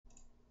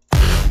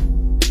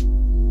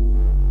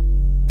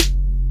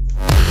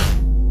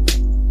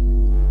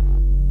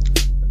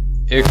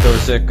It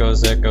goes,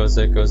 Minecraft.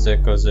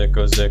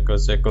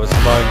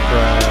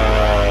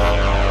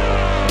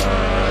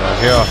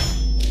 Yeah.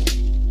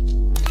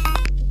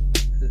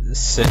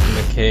 Sit in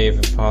the cave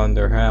and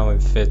ponder how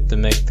it fit to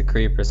make the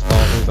creepers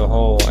fall through the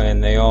hole,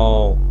 and they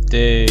all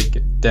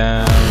dig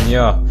down.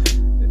 Yeah.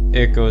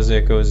 It goes,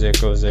 yeah.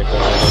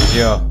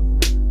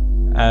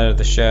 Out of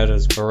the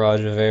shadows,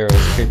 barrage of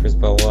arrows, creepers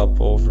blow up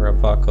over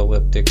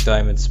apocalyptic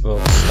diamond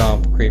smoke,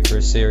 stomp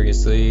creepers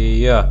seriously,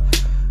 yeah.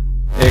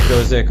 It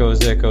goes, you can't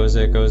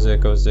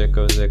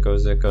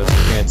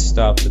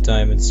stop the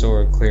diamond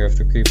sword, clear of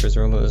the creepers,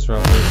 relentless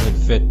rumblings would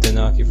fit to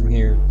knock you from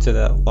here to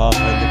that lava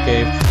in the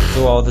cave.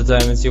 So all the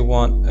diamonds you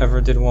ever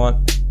did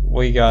want,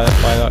 we got it,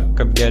 why not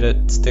come get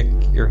it, stick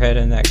your head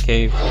in that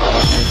cave,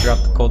 watch me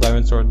drop the cold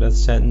diamond sword, death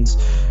sentence,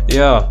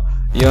 yeah.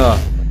 It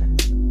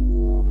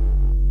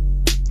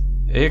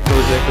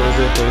goes,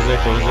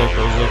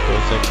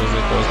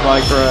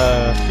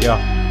 Minecraft, yeah.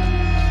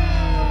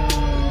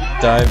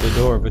 Dive the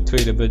door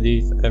between and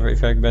beneath every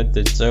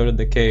fragmented zone in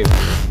the cave.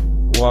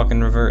 Walk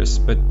in reverse,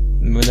 but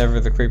whenever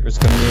the creepers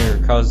come near,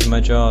 causes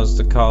my jaws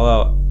to call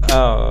out,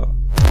 ow,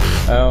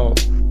 ow,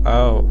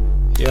 ow,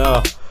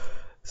 yeah.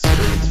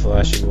 Screens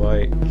flashing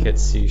white, can't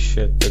see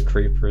shit, the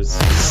creepers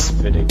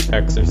spinning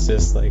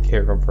exorcist like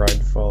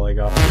Herobrine falling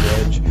off the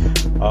edge.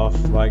 Off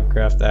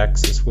Minecraft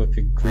axis,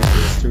 whipping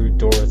creepers through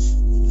doors,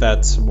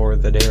 that's more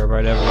than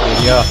Herobrine ever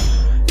did, yeah.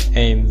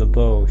 Aim the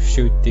bow,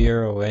 shoot the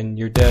arrow, and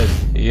you're dead,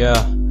 yeah.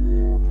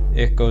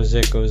 It goes,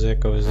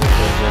 Minecraft,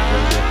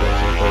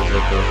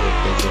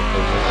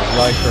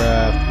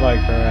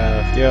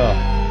 yeah.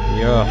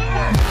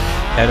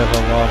 Head of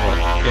a lava,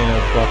 in a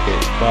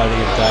bucket, body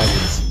of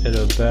diamonds, in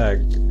a bag,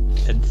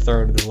 and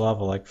thrown in the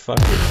lava like fuck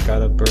it,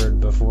 gotta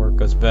burn before it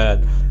goes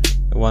bad.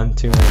 One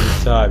too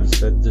many times,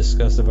 been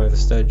disgusted by the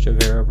stench of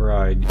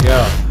Herobrine,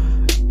 yeah.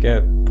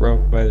 Get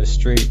broke by the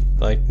street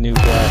like new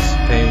glass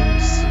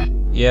panes,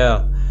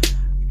 yeah.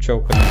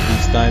 Choking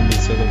these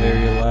diamonds to the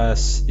very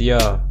last,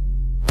 yeah.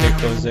 It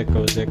goes.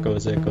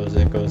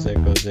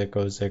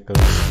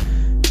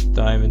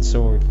 Diamond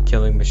sword,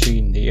 killing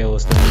machine, the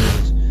illest of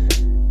news.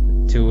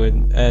 To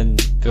an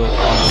end, built on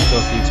the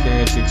filthy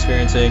experience,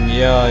 experiencing,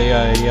 yeah.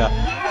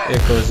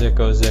 It goes,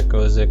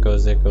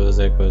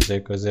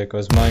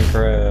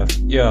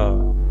 Minecraft,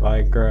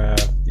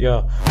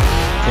 yeah.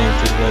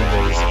 Tainted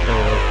windows,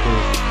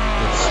 arrow-proof,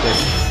 with stick,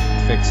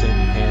 fixing,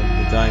 hand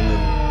the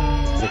diamond,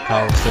 the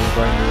cobblestone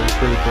grinder,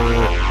 creeper,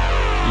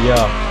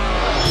 yeah.